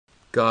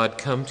God,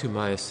 come to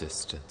my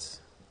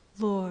assistance.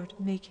 Lord,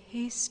 make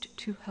haste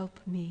to help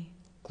me.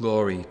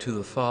 Glory to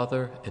the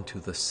Father, and to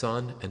the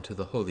Son, and to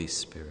the Holy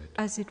Spirit.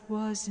 As it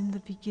was in the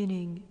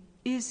beginning,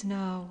 is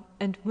now,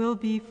 and will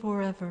be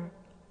forever.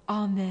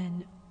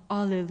 Amen.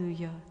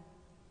 Alleluia.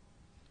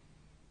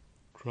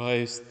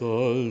 Christ the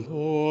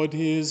Lord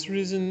is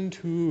risen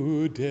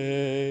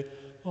today.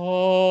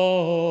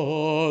 Alleluia.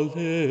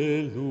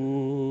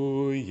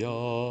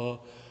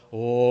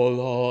 All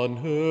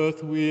on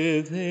earth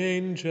with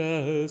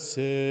angels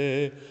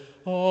say,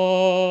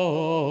 Alleluia.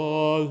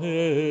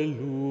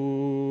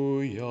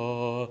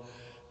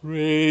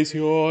 Raise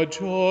your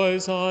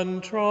joys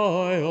and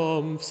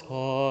triumphs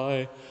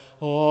high.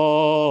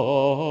 Alleluia.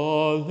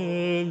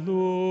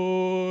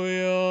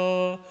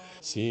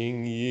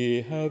 Sing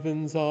ye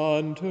heavens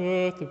and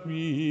earth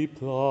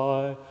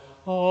reply.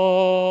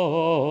 Alleluia.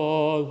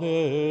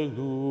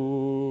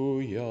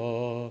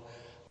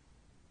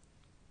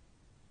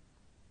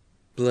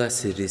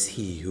 Blessed is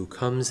he who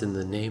comes in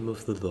the name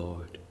of the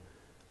Lord.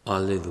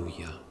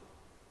 Alleluia.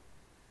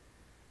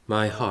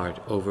 My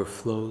heart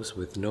overflows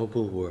with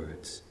noble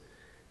words.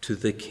 To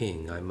the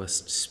King I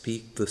must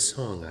speak the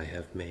song I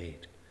have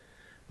made,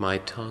 my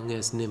tongue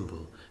as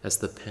nimble as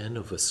the pen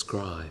of a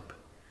scribe.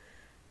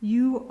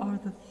 You are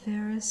the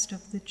fairest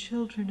of the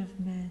children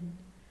of men,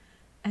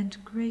 and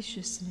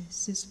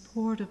graciousness is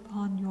poured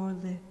upon your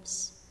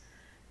lips,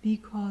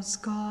 because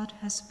God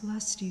has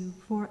blessed you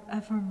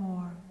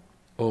forevermore.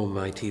 O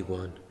mighty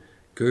one,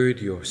 gird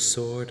your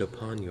sword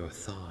upon your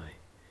thigh.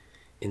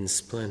 In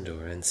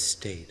splendor and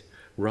state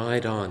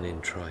ride on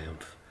in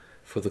triumph,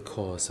 for the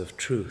cause of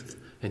truth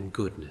and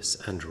goodness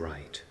and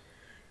right.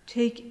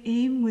 Take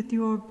aim with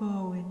your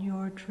bow in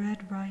your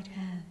dread right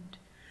hand.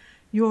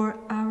 Your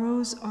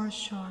arrows are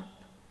sharp.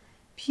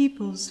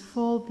 Peoples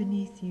fall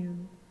beneath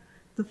you.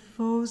 The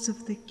foes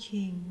of the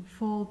King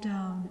fall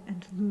down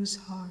and lose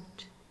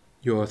heart.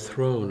 Your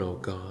throne, O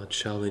God,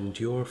 shall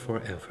endure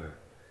forever.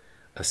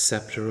 A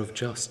scepter of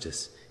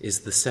justice is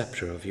the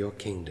scepter of your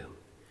kingdom.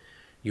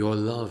 Your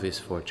love is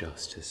for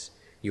justice,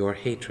 your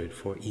hatred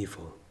for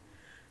evil.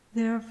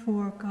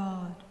 Therefore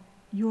God,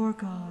 your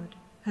God,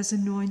 has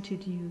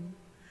anointed you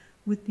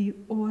with the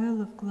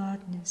oil of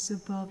gladness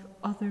above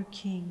other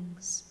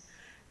kings.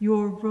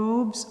 Your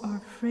robes are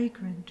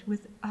fragrant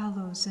with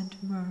aloes and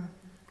myrrh.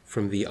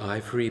 From the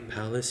ivory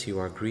palace you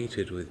are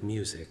greeted with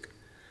music.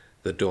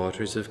 The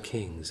daughters of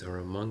kings are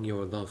among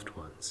your loved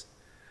ones.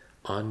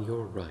 On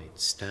your right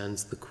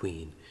stands the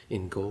Queen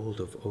in gold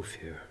of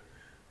Ophir.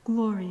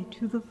 Glory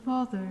to the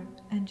Father,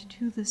 and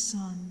to the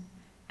Son,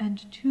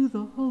 and to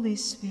the Holy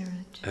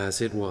Spirit.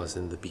 As it was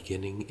in the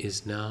beginning,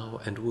 is now,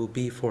 and will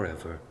be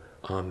forever.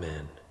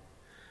 Amen.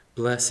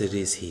 Blessed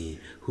is he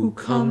who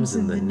comes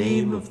in the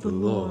name of the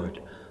Lord.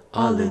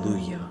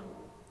 Alleluia.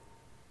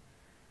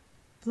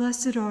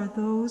 Blessed are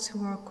those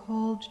who are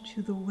called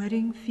to the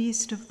wedding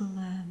feast of the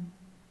Lamb.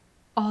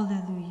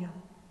 Alleluia.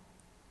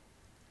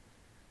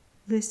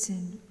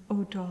 Listen,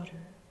 O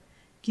daughter,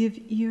 give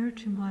ear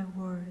to my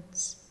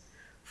words.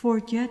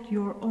 Forget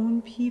your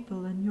own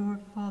people and your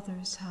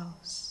father's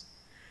house.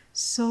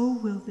 So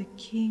will the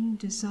King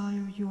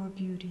desire your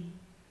beauty.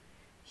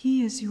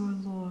 He is your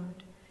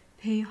Lord.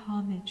 Pay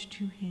homage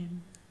to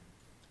him.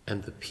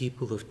 And the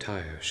people of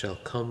Tyre shall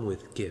come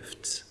with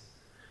gifts.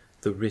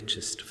 The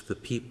richest of the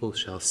people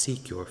shall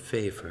seek your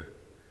favor.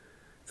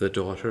 The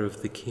daughter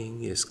of the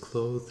King is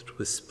clothed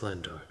with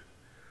splendor,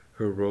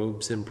 her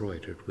robes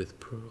embroidered with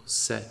pearls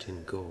set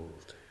in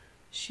gold.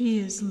 She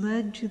is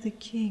led to the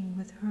King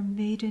with her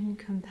maiden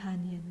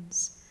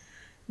companions.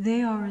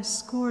 They are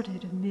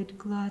escorted amid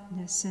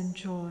gladness and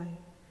joy.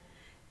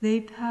 They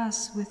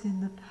pass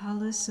within the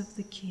palace of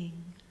the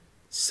King.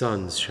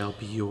 Sons shall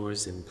be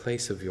yours in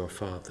place of your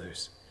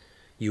fathers.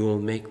 You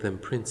will make them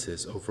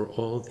princes over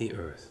all the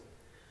earth.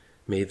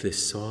 May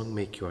this song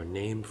make your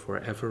name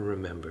forever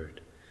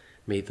remembered.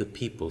 May the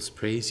peoples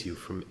praise you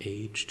from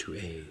age to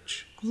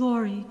age.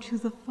 Glory to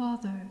the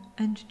Father,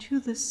 and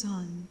to the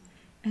Son,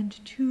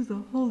 and to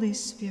the Holy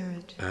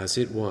Spirit. As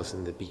it was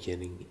in the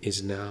beginning,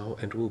 is now,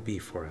 and will be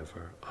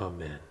forever.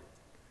 Amen.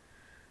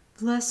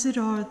 Blessed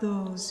are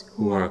those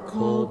who are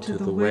called to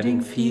the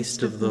wedding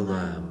feast of the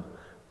Lamb.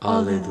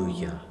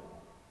 Alleluia.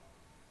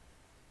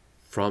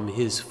 From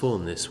his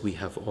fullness we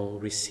have all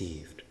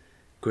received,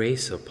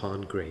 grace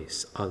upon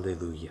grace.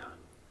 Alleluia.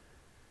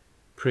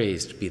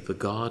 Praised be the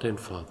God and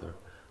Father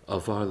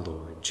of our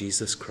Lord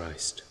Jesus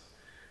Christ,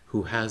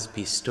 who has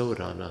bestowed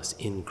on us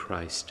in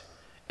Christ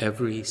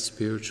every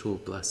spiritual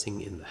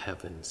blessing in the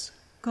heavens.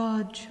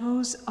 God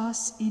chose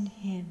us in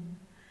him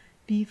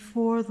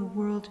before the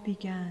world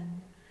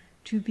began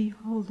to be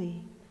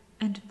holy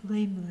and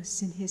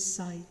blameless in his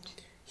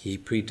sight. He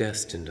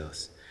predestined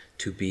us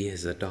to be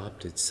his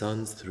adopted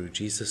sons through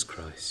Jesus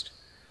Christ.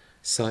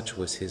 Such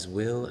was his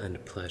will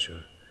and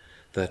pleasure,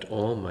 that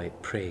all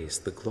might praise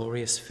the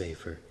glorious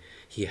favor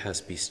he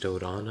has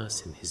bestowed on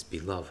us in his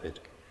beloved.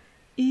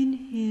 In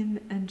him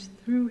and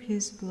through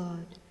his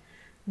blood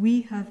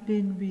we have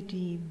been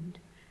redeemed,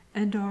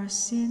 and our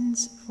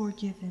sins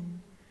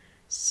forgiven,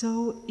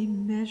 So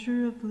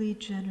immeasurably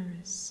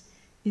generous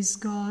is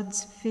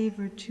God's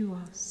favor to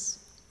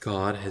us.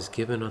 God has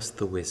given us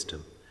the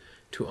wisdom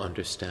to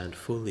understand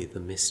fully the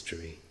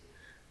mystery,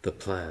 the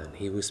plan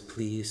he was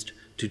pleased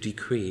to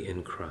decree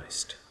in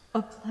Christ.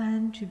 A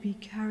plan to be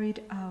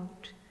carried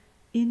out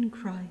in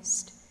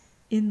Christ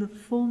in the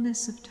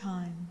fullness of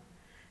time,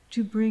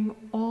 to bring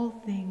all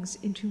things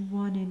into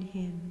one in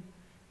him,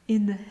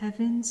 in the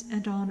heavens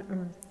and on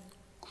earth.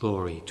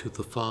 Glory to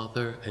the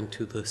Father, and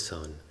to the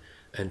Son,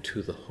 and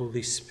to the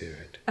Holy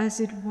Spirit.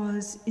 As it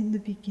was in the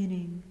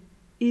beginning,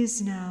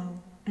 is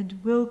now, and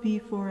will be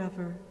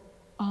forever.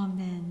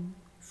 Amen.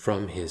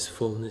 From his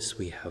fullness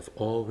we have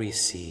all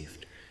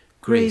received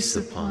Grace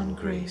grace upon upon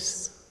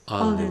grace. grace.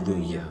 Alleluia.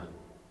 Alleluia.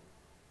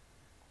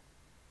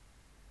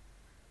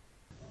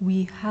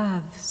 We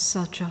have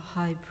such a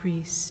high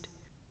priest,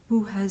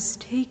 who has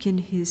taken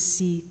his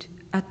seat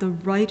at the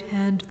right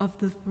hand of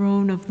the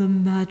throne of the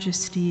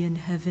Majesty in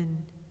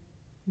heaven,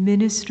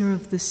 minister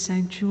of the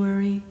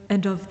sanctuary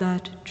and of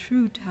that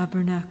true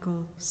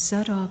tabernacle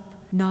set up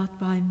not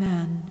by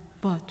man,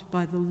 but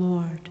by the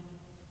Lord.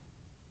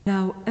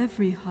 Now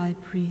every high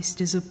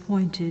priest is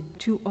appointed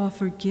to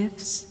offer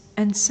gifts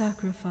and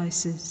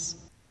sacrifices.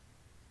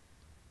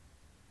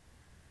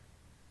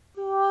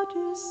 The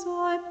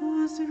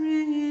disciples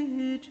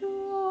rejoiced.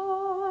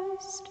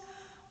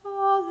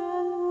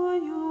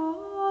 Alleluia,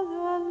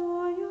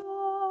 alleluia.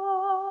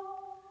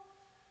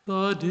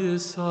 The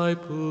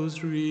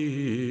disciples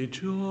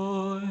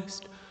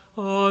rejoiced.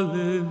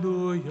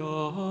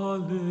 Alleluia,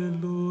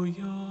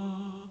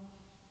 alleluia.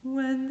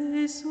 When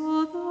they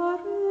saw the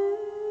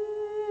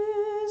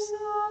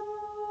risen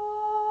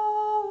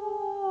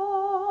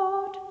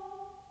Lord.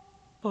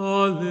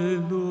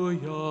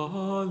 Alleluia,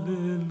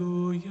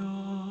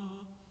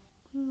 alleluia.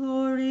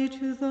 Glory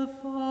to the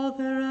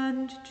Father,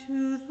 and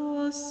to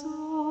the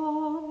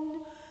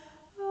Son,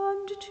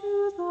 and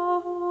to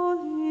the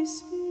Holy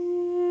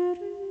Spirit.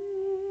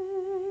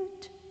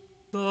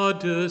 The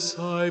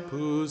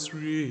disciples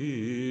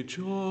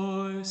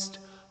rejoiced.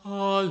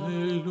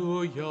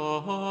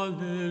 Alleluia,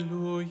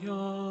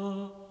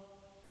 alleluia.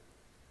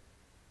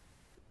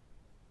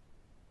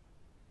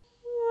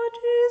 What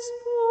is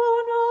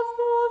born of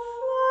the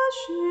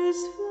flesh is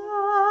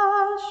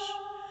flesh,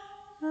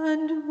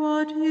 and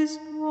what is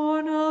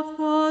born of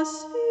the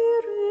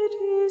Spirit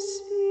is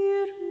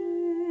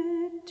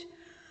spirit.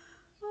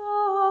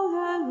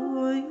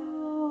 Alleluia.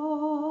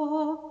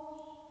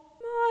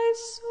 My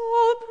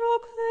soul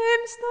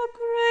proclaims the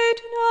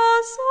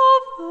greatness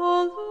of the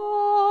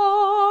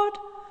Lord.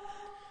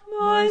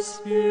 My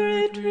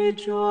spirit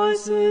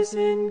rejoices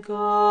in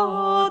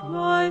God,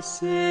 my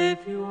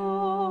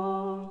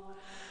Savior.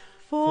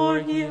 For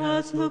he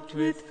has looked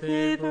with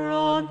favor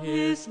on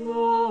his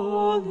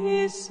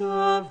lowly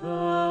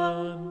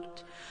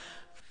servant.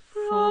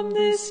 From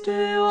this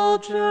day all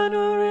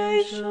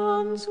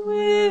generations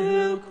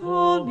will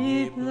call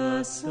me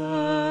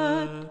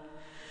blessed.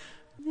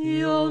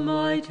 The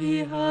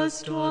Almighty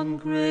has done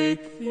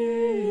great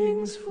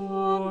things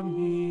for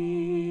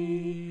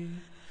me,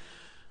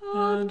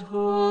 and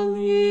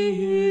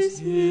holy is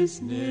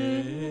his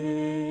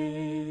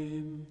name.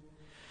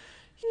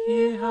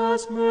 He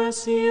has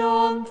mercy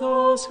on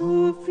those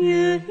who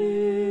fear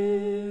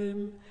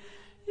him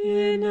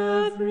in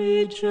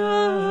every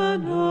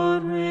generation.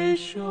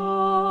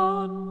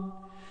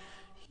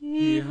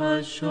 He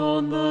has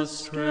shown the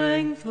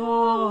strength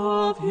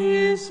of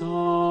his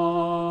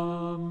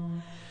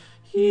arm.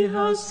 He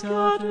has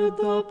scattered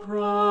the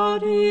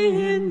proud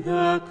in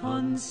their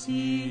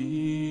conceit.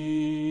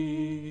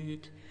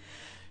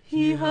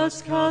 He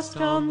has cast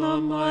down the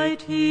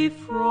mighty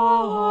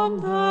from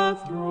their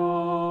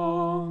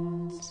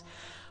thrones,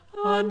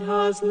 and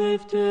has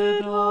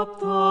lifted up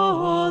the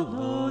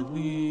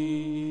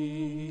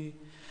lowly.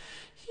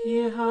 He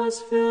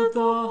has filled the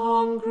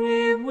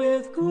hungry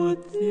with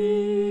good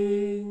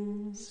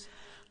things,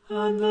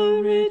 and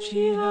the rich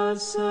he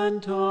has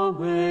sent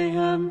away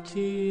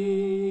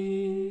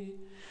empty.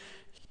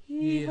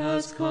 He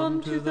has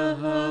come to the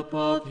help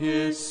of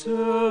his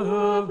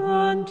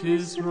servant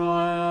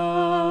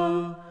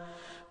Israel,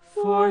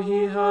 for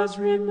he has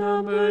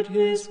remembered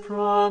his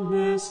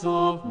promise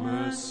of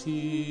mercy,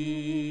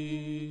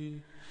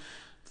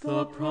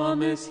 the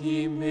promise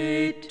he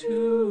made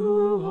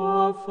to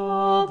our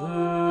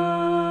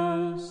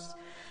fathers,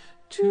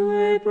 to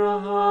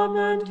Abraham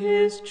and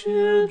his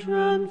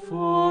children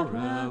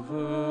forever.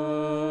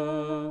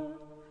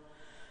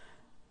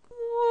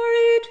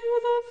 Glory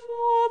to the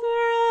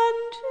Father, and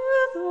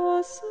to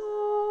the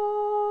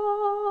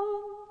Son,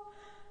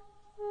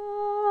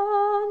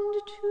 and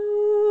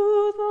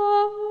to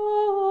the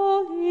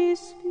Holy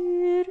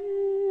Spirit.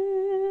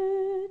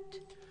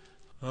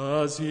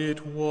 As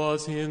it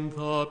was in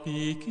the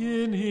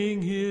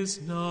beginning, is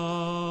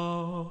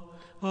now,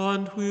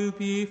 and will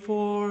be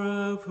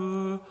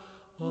forever.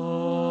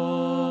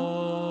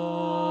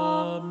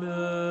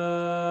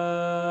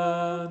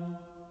 Amen.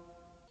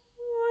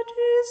 What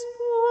is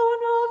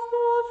born of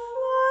the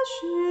flesh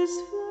is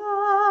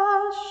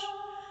flesh,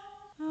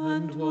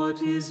 and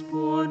what is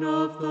born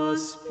of the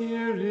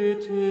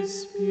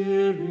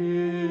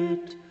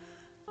Spirit.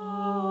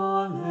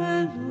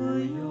 Alleluia.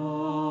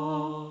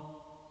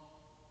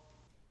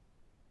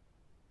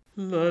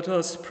 Let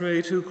us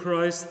pray to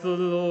Christ the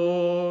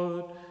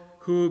Lord,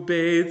 who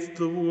bathed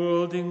the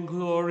world in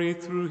glory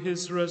through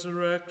his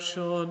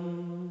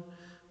resurrection.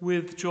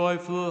 With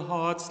joyful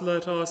hearts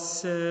let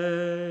us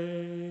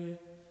say,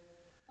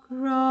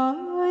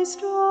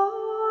 Christ our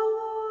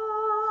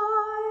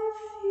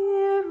life,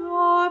 hear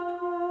our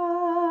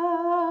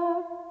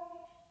prayer.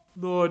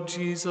 Lord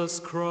Jesus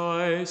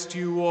Christ,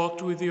 you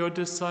walked with your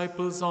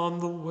disciples on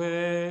the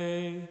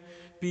way.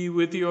 Be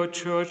with your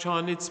church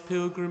on its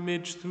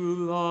pilgrimage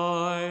through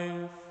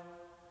life.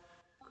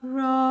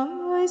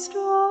 Christ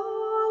our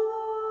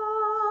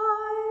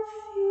life,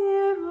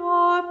 hear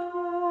our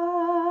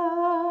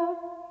prayer.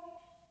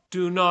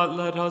 Do not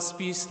let us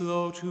be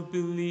slow to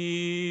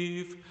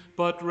believe,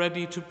 but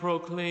ready to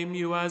proclaim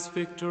you as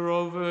victor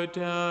over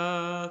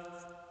death.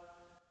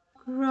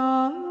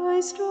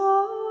 Christ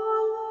our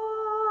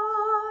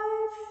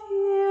life,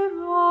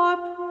 hear our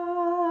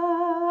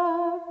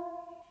prayer.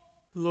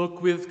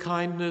 Look with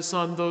kindness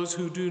on those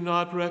who do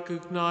not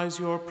recognize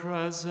your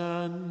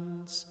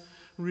presence.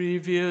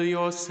 Reveal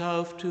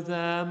yourself to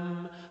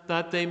them,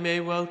 that they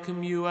may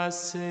welcome you as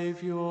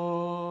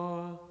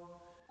Savior.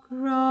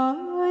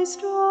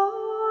 Christ our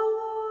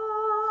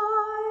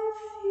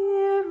life,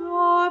 hear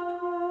our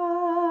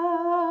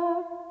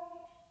prayer.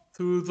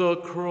 Through the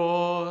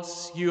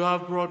cross, you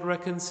have brought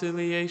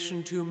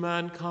reconciliation to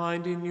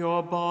mankind in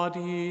your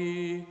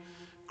body.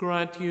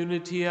 Grant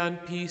unity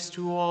and peace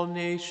to all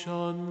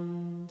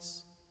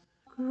nations.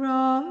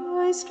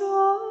 Christ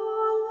our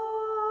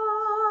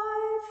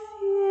life,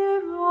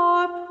 hear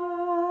our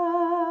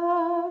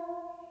prayer.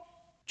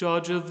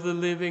 Judge of the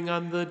living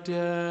and the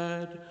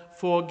dead,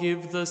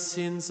 forgive the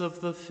sins of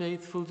the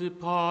faithful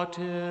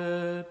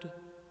departed.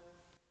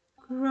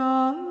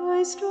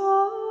 Christ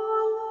our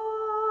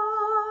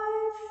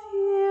life,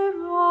 hear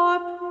our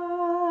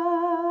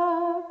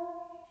prayer.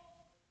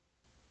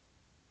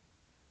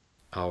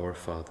 Our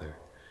Father,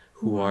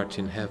 who art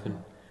in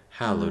heaven,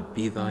 hallowed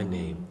be thy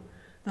name.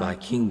 Thy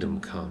kingdom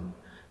come,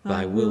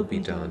 thy will be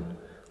done,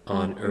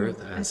 on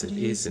earth as it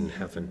is in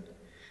heaven.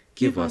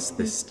 Give us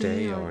this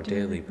day our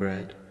daily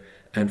bread,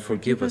 and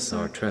forgive us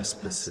our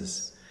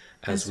trespasses,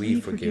 as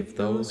we forgive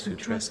those who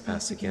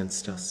trespass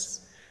against us.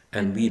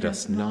 And lead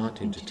us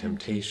not into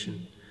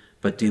temptation,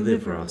 but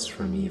deliver us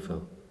from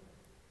evil.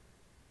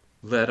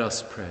 Let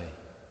us pray.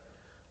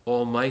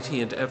 Almighty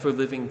and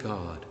ever-living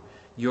God,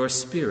 your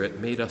Spirit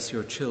made us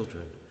your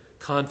children,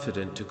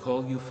 confident to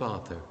call you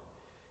Father.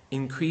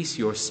 Increase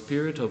your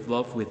spirit of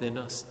love within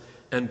us,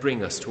 and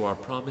bring us to our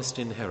promised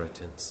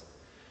inheritance.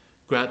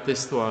 Grant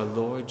this through our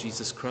Lord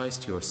Jesus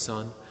Christ, your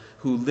Son,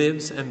 who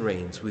lives and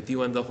reigns with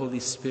you and the Holy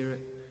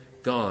Spirit,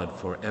 God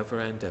forever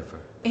and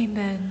ever.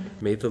 Amen.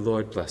 May the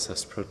Lord bless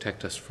us,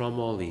 protect us from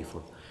all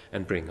evil,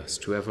 and bring us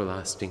to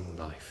everlasting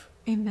life.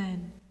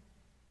 Amen.